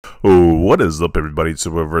Oh, what is up, everybody? It's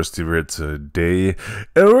Superversity here today,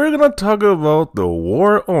 and we're gonna talk about the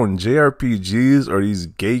war on JRPGs or these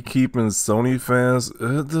gatekeeping Sony fans.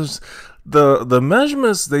 The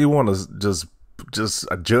measurements they want to just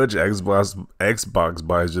judge Xbox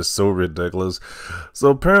by is just so ridiculous.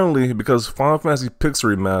 So apparently, because Final Fantasy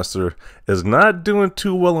Pixel Remaster is not doing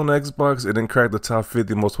too well on Xbox, it didn't crack the top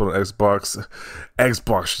 50 most played on Xbox.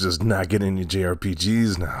 Xbox is just not getting any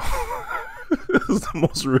JRPGs now. It's the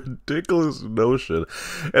most ridiculous notion.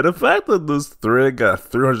 And the fact that this thread got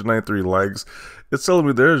 393 likes, it's telling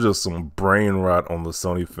me there's just some brain rot on the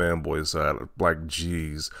Sony fanboy side. Like,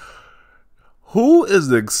 geez. Who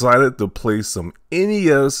is excited to play some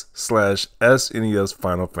NES/SNES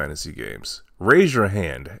Final Fantasy games? Raise your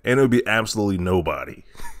hand, and it'll be absolutely nobody.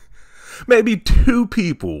 Maybe 2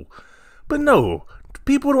 people. But no,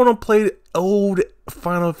 people don't want to play old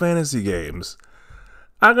Final Fantasy games.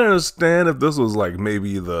 I can understand if this was like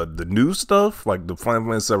maybe the new stuff, like the Final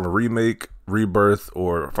Fantasy VII Remake, Rebirth,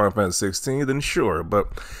 or Final Fantasy 16, then sure. But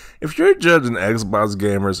if you're judging Xbox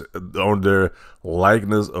gamers on their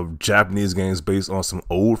likeness of Japanese games based on some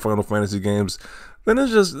old Final Fantasy games, then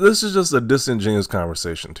this is just a disingenuous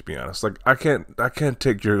conversation, to be honest. Like I can't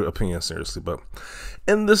take your opinion seriously. But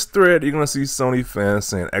in this thread, you're gonna see Sony fans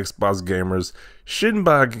saying Xbox gamers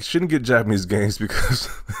shouldn't get Japanese games because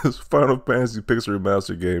this Final Fantasy Pixel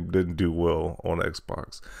Remaster game didn't do well on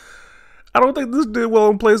Xbox. I don't think this did well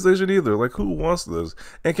on PlayStation either. Like, who wants this?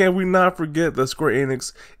 And can we not forget that Square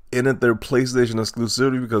Enix ended their PlayStation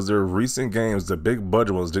exclusivity because their recent games, the big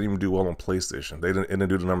budget ones, didn't even do well on PlayStation. They didn't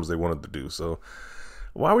do the numbers they wanted to do. So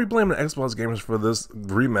why are we blaming the Xbox gamers for this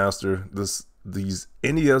remaster? These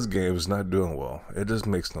NES games not doing well. It just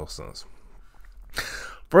makes no sense.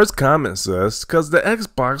 First comment says, because the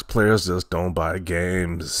Xbox players just don't buy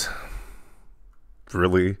games.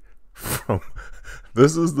 Really?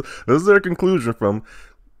 This is their conclusion from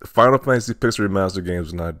Final Fantasy Pixel Remaster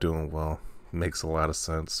games not doing well. Makes a lot of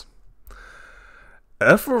sense.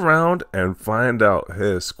 F around and find out.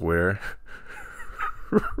 Hey, Square.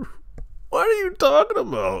 What are you talking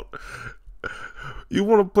about? You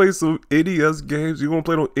want to play some NES games? You want to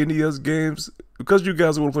play on NES games? Because you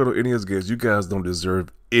guys want to play on NES games, you guys don't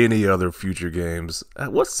deserve any other future games.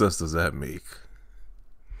 What sense does that make?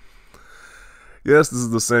 Yes, this is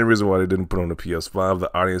the same reason why they didn't put on the PS5.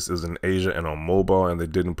 The audience is in Asia and on mobile, and they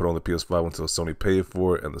didn't put on the PS5 until Sony paid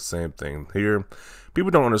for it, and the same thing here. People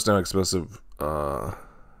don't understand how expensive it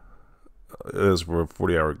is for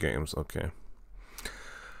 40-hour games.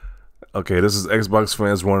 Okay, this is Xbox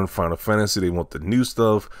fans wanting Final Fantasy. They want the new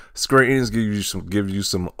stuff. Square Enix give you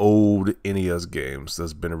some old NES games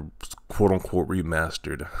that's been quote unquote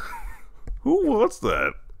remastered. Who wants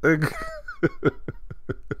that?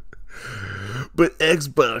 But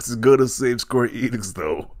Xbox is gonna save Square Enix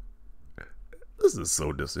though. This is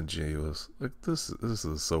so disingenuous. Like this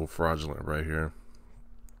is so fraudulent right here.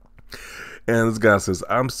 And this guy says,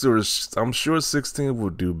 I'm sure 16 will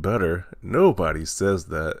do better. Nobody says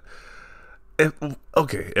that.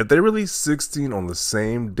 If they released 16 on the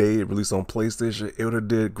same day it released on PlayStation, it would have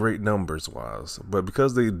did great numbers wise. But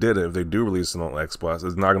because they did it, if they do release it on Xbox,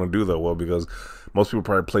 it's not going to do that well because most people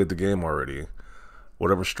probably played the game already.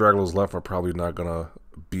 Whatever stragglers left are probably not going to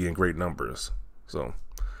be in great numbers. So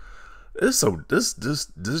this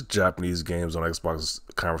Japanese games on Xbox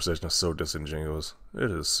conversation is so disingenuous.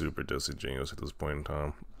 It is super disingenuous at this point in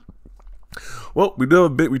time. Well, we do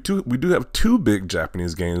have 2 big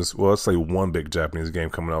Japanese games. Well, let's say 1 big Japanese game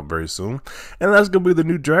coming out very soon, and that's gonna be the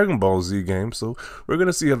new Dragon Ball Z game. So we're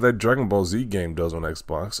gonna see how that Dragon Ball Z game does on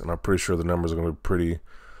Xbox, and I'm pretty sure the numbers are gonna be pretty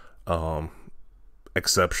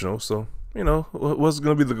exceptional. So you know, what's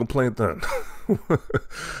gonna be the complaint then?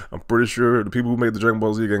 I'm pretty sure the people who made the Dragon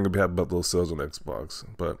Ball Z game gonna be happy about those sales on Xbox,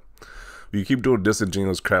 but you keep doing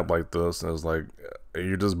disingenuous crap like this, and it's like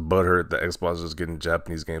you're just butthurt that Xbox is getting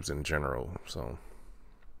Japanese games in general. So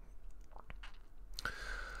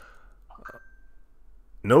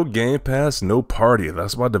no Game Pass, no party.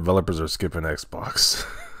 That's why developers are skipping Xbox.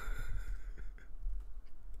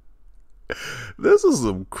 This is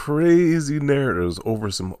some crazy narratives over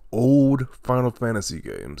some old Final Fantasy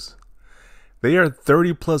games. They are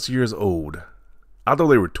 30 plus years old. I thought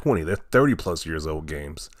they were 20. They're 30 plus years old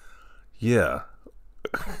games. Yeah.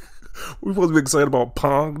 We're supposed to be excited about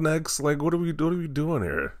Pong next? Like, what are we doing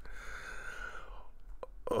here?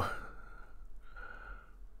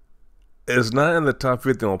 It's not in the top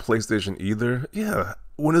 50 on PlayStation either. Yeah.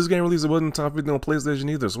 When this game released, it wasn't in the top 50 on PlayStation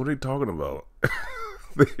either. So what are you talking about?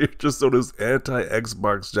 They're just on this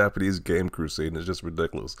anti-Xbox Japanese game crusade, and it's just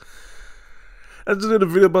ridiculous. I just did a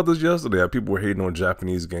video about this yesterday. People were hating on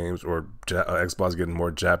Japanese games or Xbox getting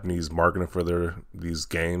more Japanese marketing for these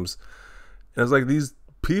games. And it's like these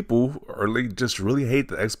people are like just really hate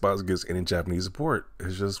that Xbox gets any Japanese support.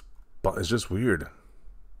 It's just weird.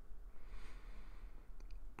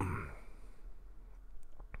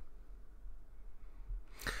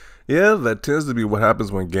 Yeah, that tends to be what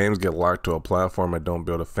happens when games get locked to a platform and don't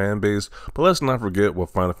build a fan base. But let's not forget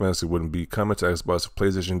what Final Fantasy wouldn't be coming to Xbox if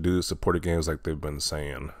PlayStation dudes supported games like they've been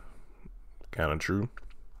saying. Kinda true.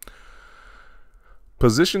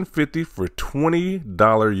 Position 50 for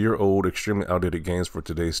 $20-year-old extremely outdated games for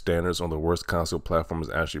today's standards on the worst console platform is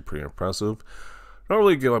actually pretty impressive. I don't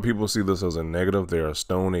really get why people see this as a negative. They are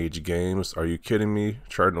Stone Age games. Are you kidding me?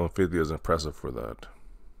 Charting on 50 is impressive for that.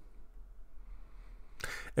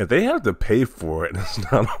 If they have to pay for it and it's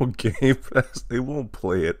not on Game Pass, they won't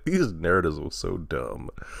play it. These narratives were so dumb.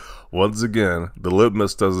 Once again, the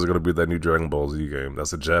litmus test is going to be that new Dragon Ball Z game.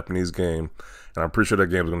 That's a Japanese game, and I'm pretty sure that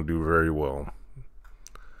game is going to do very well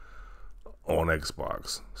on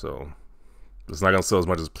Xbox. So it's not going to sell as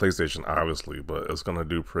much as PlayStation, obviously, but it's going to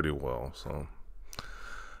do pretty well. So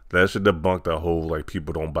that should debunk that whole, like,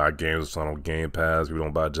 people don't buy games it's not on Game Pass, people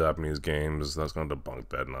don't buy Japanese games. That's going to debunk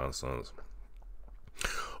that nonsense.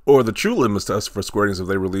 Or the true litmus test for Square Enix if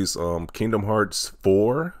they release Kingdom Hearts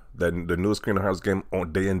 4, the newest Kingdom Hearts game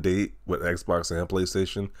on day and date with Xbox and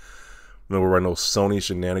PlayStation. We're running those Sony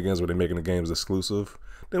shenanigans where they're making the games exclusive.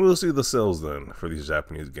 Then we'll see the sales then for these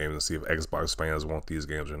Japanese games and see if Xbox fans want these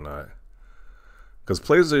games or not. Because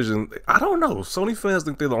PlayStation, I don't know. Sony fans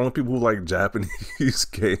think they're the only people who like Japanese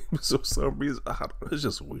games for some reason. It's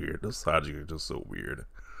just weird. This logic is just so weird.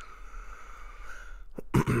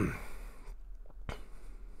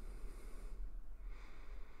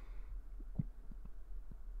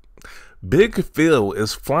 Big Phil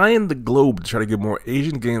is flying the globe to try to get more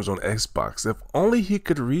Asian games on Xbox. If only he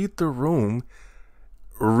could read the room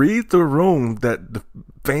that the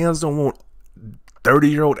fans don't want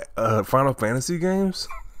 30-year-old Final Fantasy games.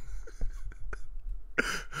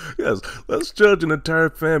 Yes, let's judge an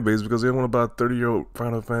entire fan base because they don't want to buy 30-year-old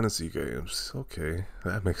Final Fantasy games. Okay,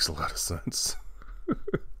 that makes a lot of sense.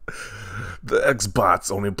 The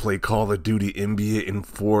Xbots only play Call of Duty, NBA, and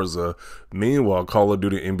Forza. Meanwhile, Call of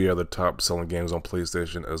Duty and NBA are the top selling games on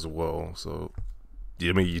PlayStation as well. So,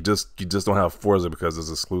 I mean, you just don't have Forza because it's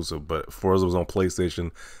exclusive, but Forza was on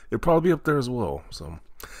PlayStation. It'd probably be up there as well. So,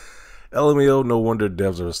 LMAO, no wonder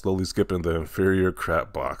devs are slowly skipping the inferior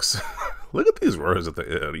crap box. Look at these words at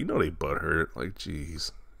the end. You know they butthurt. Like,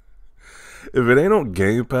 jeez. If it ain't on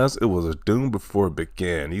Game Pass, it was a doom before it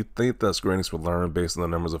began. You think that Square Enix would learn based on the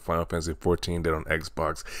numbers of Final Fantasy 14 did on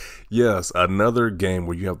Xbox? Yes, another game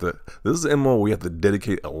where you have to. This is an MMO where you have to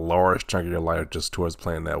dedicate a large chunk of your life just towards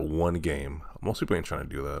playing that one game. Most people ain't trying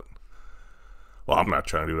to do that. Well, I'm not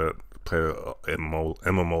trying to do that. Play an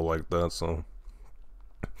MMO like that, so.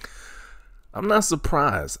 I'm not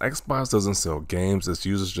surprised. Xbox doesn't sell games. Its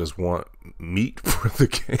users just want meat for the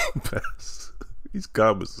Game Pass. These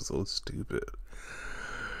comments are so stupid.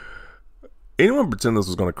 Anyone pretend this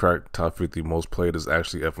was going to crack top 50 most played is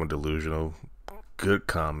actually effing delusional. Good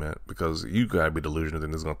comment, because you gotta be delusional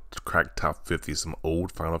that it's going to crack top 50 some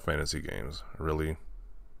old Final Fantasy games. Really?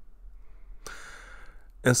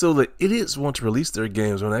 And so the idiots want to release their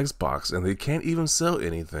games on Xbox and they can't even sell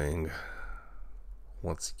anything.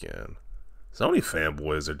 Once again, Sony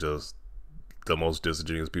fanboys are just the most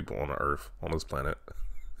disingenuous people on the earth, on this planet.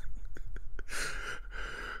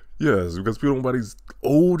 Yes, because people don't buy these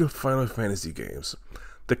old Final Fantasy games.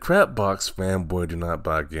 The crap box fanboy do not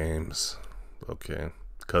buy games. Okay.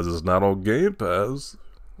 Because it's not on Game Pass.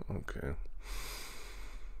 Okay.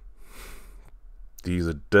 These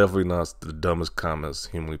are definitely not the dumbest comments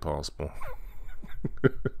humanly possible.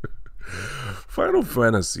 Final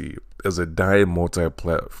Fantasy is a dying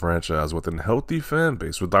multi-plat franchise with a healthy fan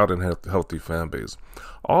base, without a healthy fan base.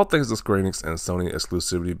 All thanks to Square Enix and Sony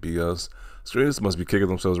exclusivity BS. Square Enix must be kicking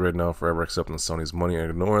themselves right now for ever accepting Sony's money and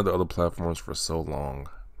ignoring the other platforms for so long.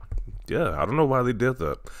 Yeah, I don't know why they did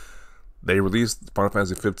that. They released Final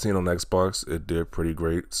Fantasy 15 on Xbox. It did pretty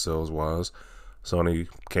great sales-wise. Sony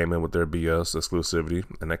came in with their BS exclusivity,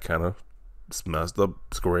 and that kind of messed up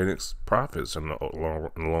Square Enix profits in the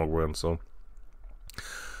long run. So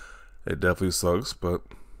it definitely sucks, but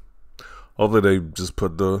hopefully they just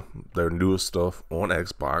put their newest stuff on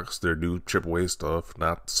Xbox, their new AAA stuff,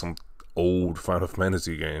 not some old Final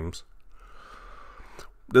Fantasy games.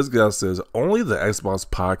 This guy says, only the Xbox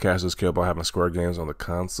podcasters care about having Square games on the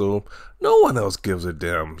console. No one else gives a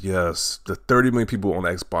damn. Yes, the 30 million people on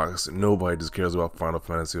Xbox, nobody just cares about Final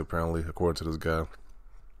Fantasy, apparently, according to this guy.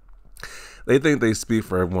 They think they speak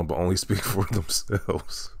for everyone, but only speak for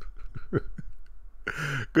themselves.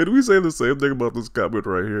 Could we say the same thing about this comment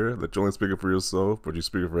right here? That you're only speaking for yourself, but you're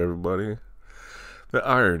speaking for everybody? The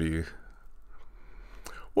irony.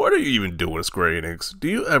 What are you even doing, Square Enix? Do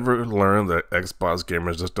you ever learn that Xbox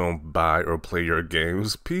gamers just don't buy or play your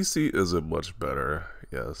games? PC isn't much better,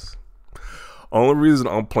 yes. Only reason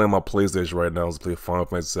I'm playing my PlayStation right now is to play Final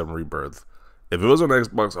Fantasy VII Rebirth. If it was on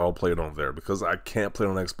Xbox, I'll play it on there. Because I can't play it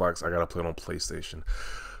on Xbox, I gotta play it on PlayStation.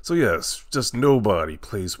 So yes, just nobody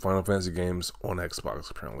plays Final Fantasy games on Xbox,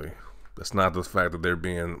 apparently. That's not the fact that they're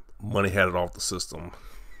being money-headed off the system.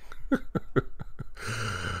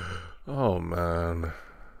 Oh, man.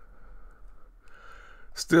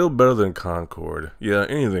 Still better than Concord. Yeah,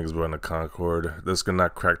 anything's better than Concord. This could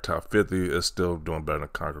not crack top 50. It's still doing better than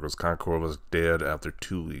Concord because Concord was dead after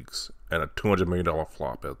 2 weeks and a $200 million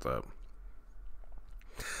flop at that.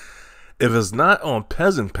 If it's not on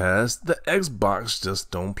Peasant Pass, the Xbox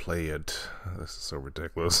just don't play it. This is so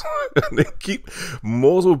ridiculous.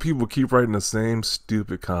 Multiple people keep writing the same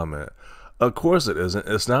stupid comment. Of course it isn't.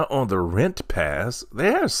 It's not on the Rent Pass. They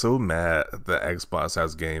are so mad that Xbox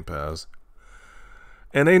has Game Pass.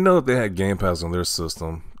 And they know if they had Game Pass on their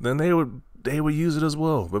system, then they would use it as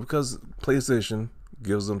well. But because PlayStation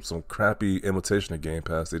gives them some crappy imitation of Game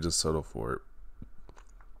Pass, they just settle for it.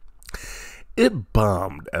 It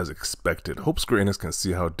bombed as expected. Hope Square Enix can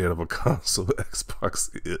see how dead of a console Xbox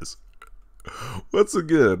is. Once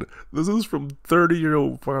again, this is from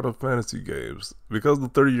 30-year-old Final Fantasy games. Because the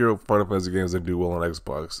 30-year-old Final Fantasy games that do well on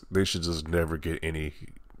Xbox, they should just never get any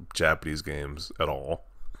Japanese games at all.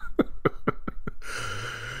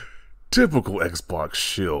 Typical Xbox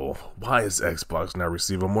shill. Why is Xbox not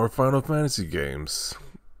receiving more Final Fantasy games?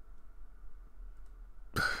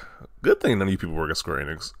 Good thing none of you people work at Square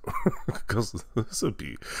Enix. Because this would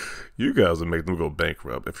be... You guys would make them go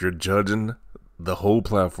bankrupt. If you're judging the whole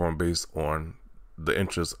platform based on the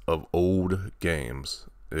interest of old games,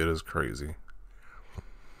 it is crazy.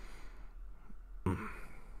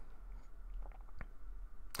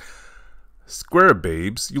 Square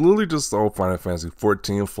babes, you literally just saw Final Fantasy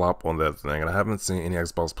 14 flop on that thing, and I haven't seen any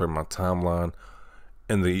Xbox player in my timeline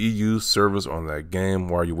in the EU service on that game.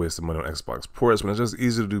 Why are you wasting money on Xbox ports when it's just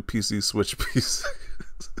easy to do PC switch PCs?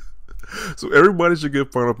 So everybody should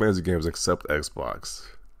get Final Fantasy games except Xbox.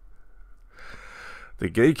 The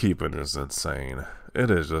gatekeeping is insane. It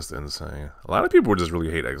is just insane. A lot of people just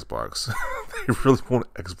really hate Xbox. They really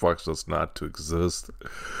want Xbox just not to exist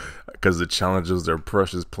because it challenges their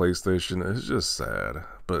precious PlayStation. It's just sad.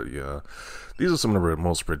 But yeah, these are some of the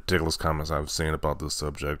most ridiculous comments I've seen about this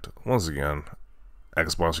subject. Once again,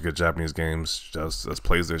 Xbox should get Japanese games just as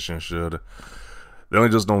PlayStation should. They only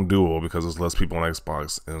just don't do it because there's less people on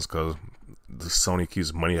Xbox, and it's because the Sony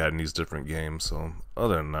keeps money adding these different games. So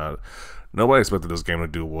other than that, nobody expected this game to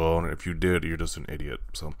do well, and if you did, you're just an idiot.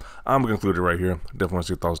 So I'm going to conclude it right here. Definitely want to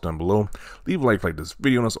see your thoughts down below. Leave a like this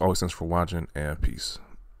video, and as always, thanks for watching, and peace.